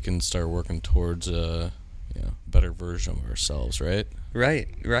means we can start working towards a better version of ourselves, right? Right.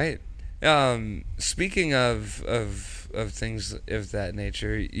 Speaking of things of that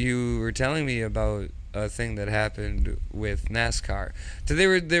nature, you were telling me about a thing that happened with NASCAR. So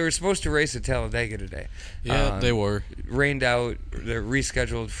they were supposed to race at Talladega today. Yeah, they were. Rained out. They're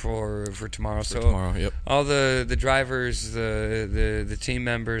rescheduled for tomorrow. Tomorrow, yep. All the drivers, the team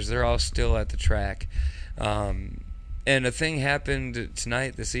members, they're all still at the track. And a thing happened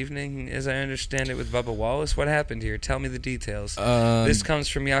this evening, as I understand it, with Bubba Wallace. What happened here? Tell me the details. This comes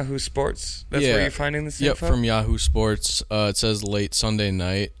from Yahoo Sports. That's where you're finding this info? Yep, from Yahoo Sports. It says late Sunday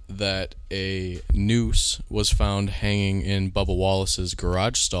night that a noose was found hanging in Bubba Wallace's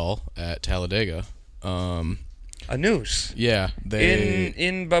garage stall at Talladega. A noose? Yeah.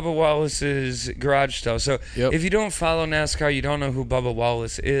 In Bubba Wallace's garage stall. So if you don't follow NASCAR, you don't know who Bubba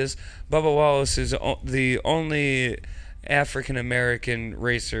Wallace is. Bubba Wallace is the only African-American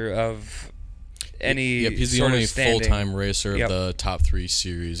racer of any he's the sort only of standing. full-time racer of the top 3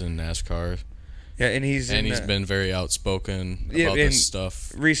 series in NASCAR. Yeah, and he's been very outspoken about this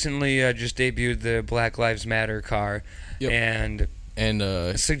stuff. Recently just debuted the Black Lives Matter car. Yep.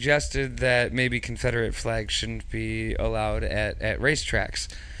 And suggested that maybe Confederate flags shouldn't be allowed at racetracks.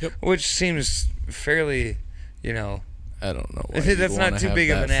 Yep. Which seems fairly, I don't know. That's not too big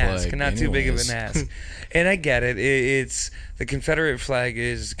of an ask. Not too big of an ask. And I get it. It's the Confederate flag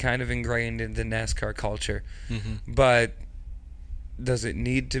is kind of ingrained into NASCAR culture. Mm-hmm. But does it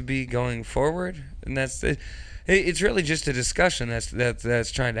need to be going forward? And it's really just a discussion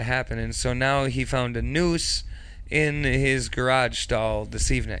that's trying to happen. And so now he found a noose in his garage stall this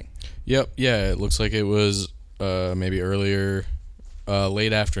evening. Yep. Yeah, it looks like it was maybe earlier,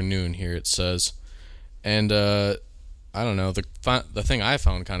 late afternoon here, it says. And I don't know, the thing I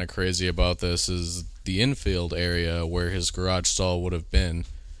found kind of crazy about this is the infield area where his garage stall would have been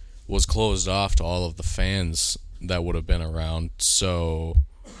was closed off to all of the fans that would have been around. So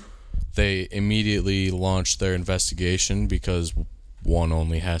they immediately launched their investigation because one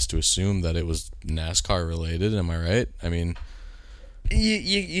only has to assume that it was NASCAR related. Am I right? I mean,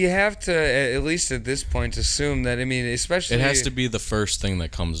 you have to, at least at this point, assume that. I mean, especially it has to be the first thing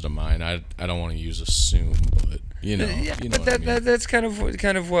that comes to mind. I don't want to use assume, but that's kind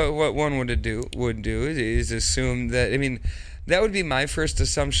of what one would do is assume that. I mean, that would be my first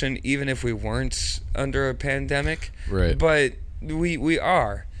assumption, even if we weren't under a pandemic. Right. But we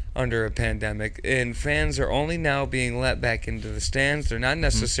are under a pandemic, and fans are only now being let back into the stands. They're not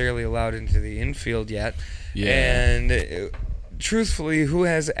necessarily allowed into the infield yet. Yeah. And truthfully, who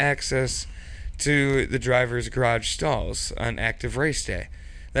has access to the driver's garage stalls on active race day?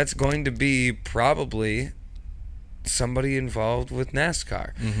 That's going to be probably somebody involved with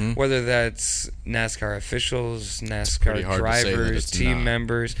NASCAR, whether that's NASCAR officials, NASCAR drivers, team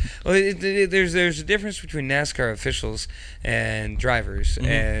members. Well, there's a difference between NASCAR officials and drivers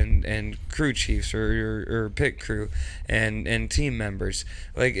and crew chiefs or pit crew and team members.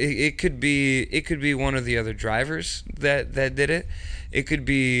 Like it could be one of the other drivers that did it. It could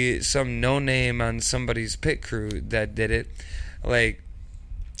be some no name on somebody's pit crew that did it, like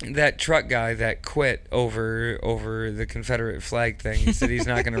that truck guy that quit over the Confederate flag thing. He said he's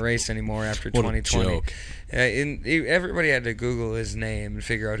not going to race anymore after 2020. What a joke. Everybody had to Google his name and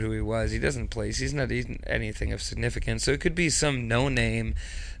figure out who he was. He doesn't place. He's not anything of significance. So it could be some no name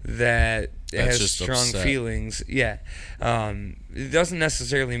that's has strong upset feelings. Yeah. It doesn't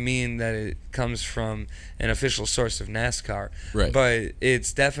necessarily mean that it comes from an official source of NASCAR. Right. But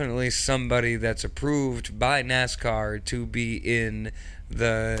it's definitely somebody that's approved by NASCAR to be in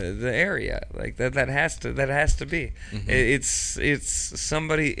the area. Like that has to be. It's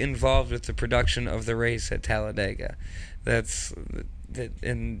somebody involved with the production of the race at Talladega.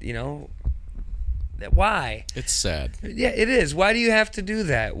 Why? It's sad. Yeah, it is. Why do you have to do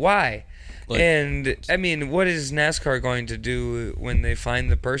that? Why? And I mean, what is NASCAR going to do when they find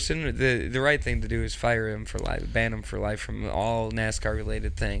the person? The right thing to do is fire him for life, ban him for life from all NASCAR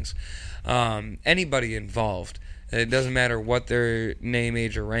related things. Anybody involved. It doesn't matter what their name,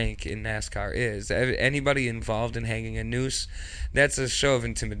 age, or rank in NASCAR is. Anybody involved in hanging a noose, that's a show of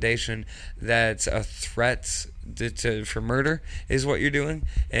intimidation. That's a threat for murder is what you're doing.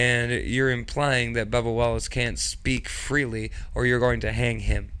 And you're implying that Bubba Wallace can't speak freely or you're going to hang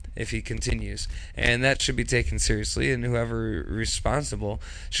him if he continues. And that should be taken seriously, and whoever responsible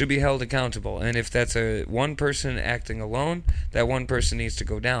should be held accountable. And if that's one person acting alone, that one person needs to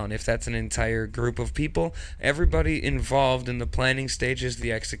go down. If that's an entire group of people, everybody involved in the planning stages,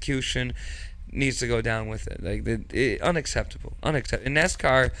 the execution, needs to go down with it. Unacceptable. And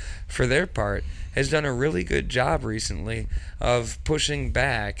NASCAR, for their part, has done a really good job recently of pushing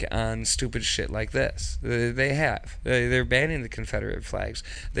back on stupid shit like this. They have. They're banning the Confederate flags.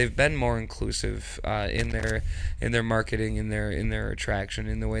 They've been more inclusive in their marketing, in their attraction,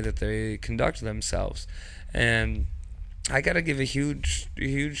 in the way that they conduct themselves. And I got to give a huge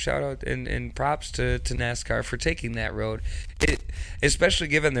shout out and props to NASCAR for taking that road. Especially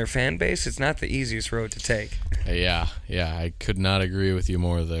given their fan base, it's not the easiest road to take. Yeah, I could not agree with you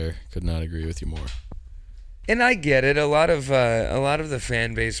more there. Could not agree with you more. And I get it. A lot of the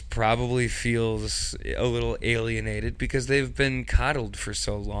fan base probably feels a little alienated because they've been coddled for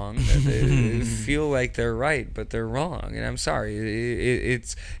so long that they feel like they're right, but they're wrong. And I'm sorry.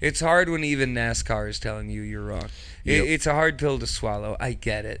 It's hard when even NASCAR is telling you you're wrong. Yep. It's a hard pill to swallow. I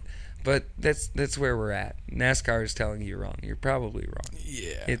get it. But that's where we're at. NASCAR is telling you you're wrong. You're probably wrong.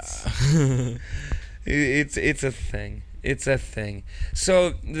 Yeah. It's a thing. It's a thing.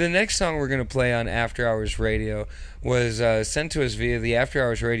 So the next song we're going to play on After Hours Radio was sent to us via the After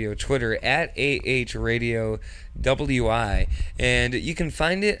Hours Radio Twitter at AHRadioWI. And you can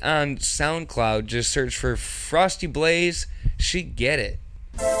find it on SoundCloud. Just search for Frosty Blaze. She Get It.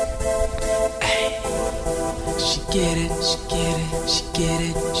 She get it, she get it, she get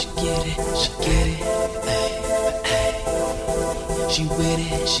it, she get it, she get it. She with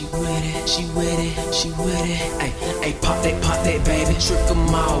it, she with it, she with it, she with it. Ay, pop that, baby, trick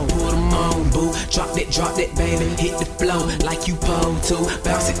 'em all, put 'em on, boo. Drop that, baby, hit the flow like you pole to.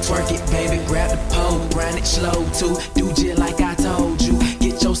 Bounce it, twerk it, baby, grab the pole, grind it slow too. Do just like I told you,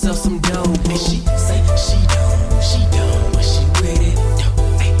 get yourself some dough. And she say she don't, but she with it, dope.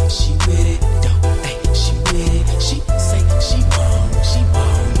 Ay, she with it, dope. Ay, she with it, she say she won't, but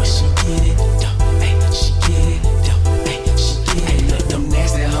she get it, dope. Ay, she get it, dope. Ay, she get it. Look, them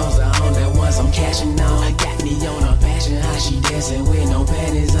nasty hoes are on the ones I'm cashing on. Got me on a passion, how she dancing with no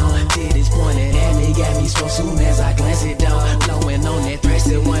panties on. Titties pointed at me, got me so soon as I glance it down. Blowing on that thread,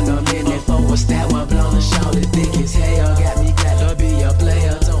 it went a minute for a stat one blown the shout as thick as hell. Got me glad to be a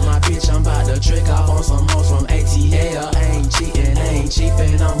player. Told my bitch I'm about to trick off on some hoes from ATL. I ain't cheating, I ain't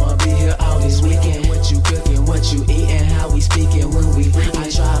cheaping. I'ma be here all this weekend. What you cooking, what you eating, how we speaking when we freaking. I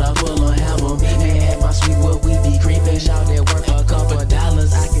try to pull on, have a meeting at my suite where we be creeping. Shout that work a couple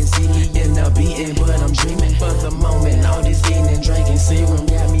dollars. I can see me in the beating, but I'm dreaming for the moment. All this eating and drinking serum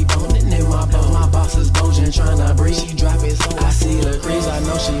got me boning in my boat. My boss is bulging, trying to breathe. She drop it so I see the crease. I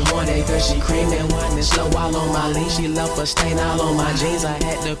know she horny cause she creaming, whining slow all on my lean. She left a stain all on my jeans. I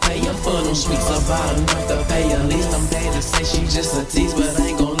had to pay her for them sweets about enough to pay her least. I'm paid to say she just a tease, but I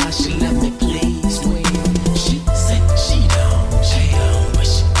ain't gon' lie, she let me please. She said she don't, but she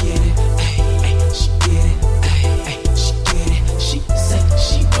get it. Ay, she get it. Ay, she get it. She said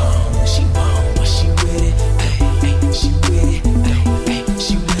she won't, but she with it. Ay, she with it. Ay,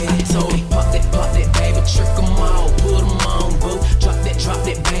 she with it. I told her pop that, baby, trick 'em all, put 'em on, boo. Drop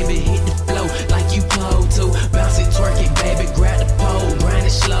that, baby, hit the flow like you pole to. Bounce it, twerk it, baby, grab the pole, grind it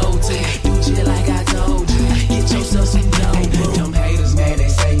slow too. Do just like I told you, get yourself some dough, boo. Them haters mad, they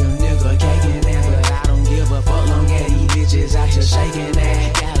say a nigga caking ass, but I don't give a fuck long as these bitches out here shaking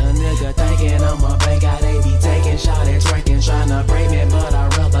ass. Got a nigga thinking I'm a bank out, they be taking shot at twerking, tryna break me, but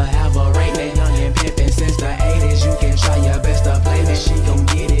I'd rather have a rape me. Young and pimpin' since the 80s, you can try your best to play me. She gon'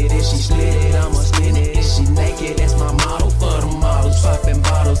 get it, if she split it, I'ma spin it. If she naked, that's my motto for the models. Poppin'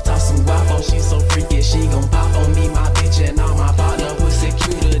 bottles, toss some guapo, she so freaky, she gon' pop on me, my bitch and all my partner. Pussy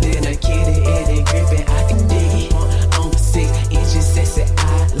cuter than a kitty, Eddie Griffin, I can dig it. On 6 inches, sexy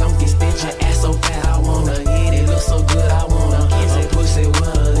eye, long extension, ass so fat, I wanna hit it. Look so good, I wanna kiss it. Pussy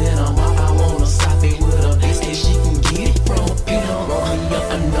wetter than a mop, I wanna stop it with a biscuit. She can get it from a pillow. Roll me up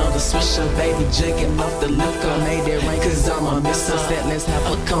another swisher, baby, drinking off the liquor. Made it rain cause I'm a misser. Said let's have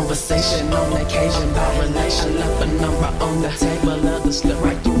a conversation on occasion about relation. Left a number on the table, let her slip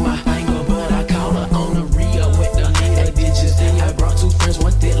right through my finger, but I called her on the Rio with the hey bitches. I brought 2 friends,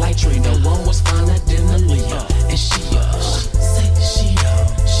 one thick like Trina, one was finer than the Leo, and she said she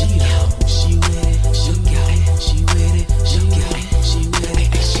with it, she got it, she with it, she got it, she with it.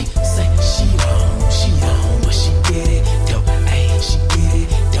 She said she won't, but she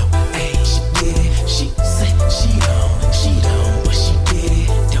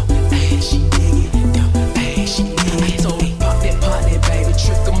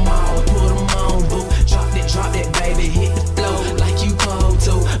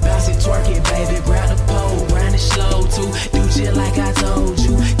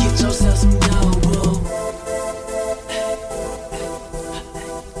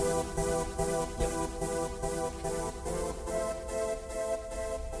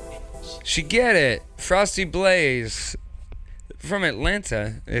She Get It, Frosty Blaze from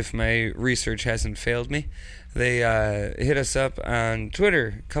Atlanta, if my research hasn't failed me. They hit us up on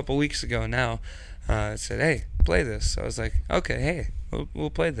Twitter a couple weeks ago now. Said, hey, play this. So I was like, okay, hey, we'll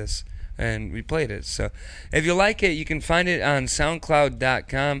play this. And we played it. So if you like it, you can find it on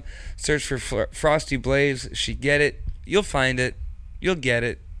SoundCloud.com. Search for Frosty Blaze, She Get It. You'll find it. You'll get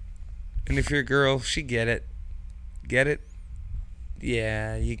it. And if you're a girl, she get it. Get it?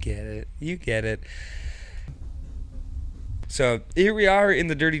 Yeah, you get it. You get it. So here we are in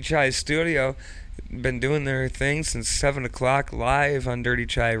the Dirty Chai studio. Been doing their thing since 7 o'clock live on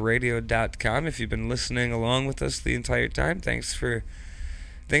DirtyChaiRadio.com. If you've been listening along with us the entire time, thanks for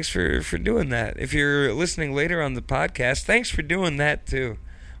doing that. If you're listening later on the podcast, thanks for doing that too.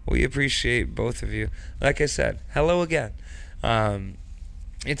 We appreciate both of you. Like I said, hello again.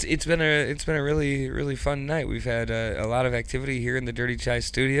 It's been a really fun night. We've had a lot of activity here in the Dirty Chai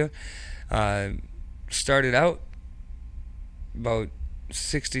studio. Started out about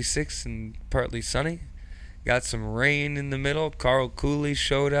 66 and partly sunny. Got some rain in the middle. Carl Cooley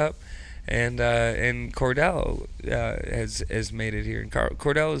showed up, and Cordell has made it here. And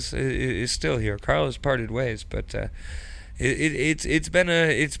Cordell is still here. Carl has parted ways, but it's been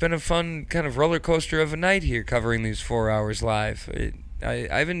a fun kind of roller coaster of a night here, covering these 4 hours live.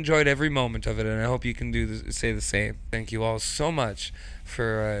 I've enjoyed every moment of it, and I hope you can say the same. Thank you all so much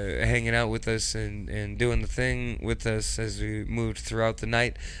for hanging out with us and doing the thing with us as we moved throughout the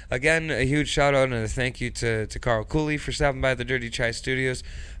night. Again, a huge shout out and a thank you to Carl Cooley for stopping by the Dirty Chai Studios.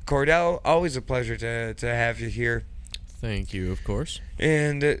 Cordell, always a pleasure to have you here. Thank you, of course.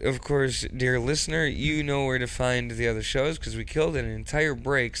 And, of course, dear listener, you know where to find the other shows because we killed an entire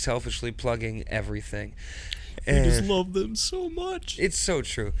break selfishly plugging everything. We just love them so much. It's so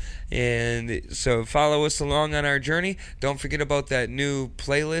true. And so follow us along on our journey. Don't forget about that new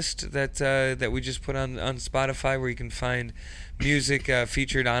playlist that we just put on Spotify, where you can find music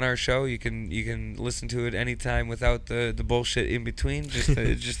featured on our show. You can listen to it anytime without the bullshit in between.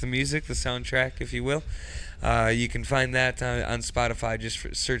 Just the music, the soundtrack, if you will. You can find that on Spotify.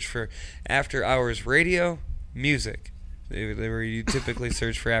 Just search for After Hours Radio Music. Where you typically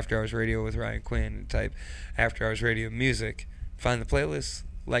search for After Hours Radio with Ryan Quinn and type After Hours Radio Music. Find the playlist,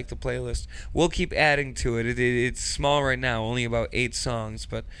 like the playlist. We'll keep adding to it. It's small right now, only about 8 songs,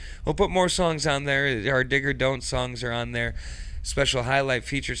 but we'll put more songs on there. Our Digger Don't songs are on there. Special highlight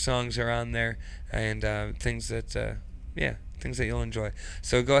feature songs are on there, and things that you'll enjoy.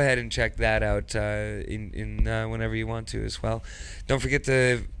 So go ahead and check that out in whenever you want to as well. Don't forget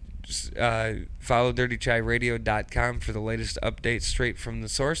to follow DirtyChaiRadio.com for the latest updates straight from the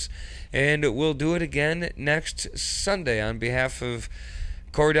source. And we'll do it again next Sunday. On behalf of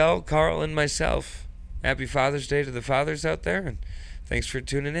Cordell, Carl, and myself, happy Father's Day to the fathers out there, and thanks for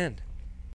tuning in.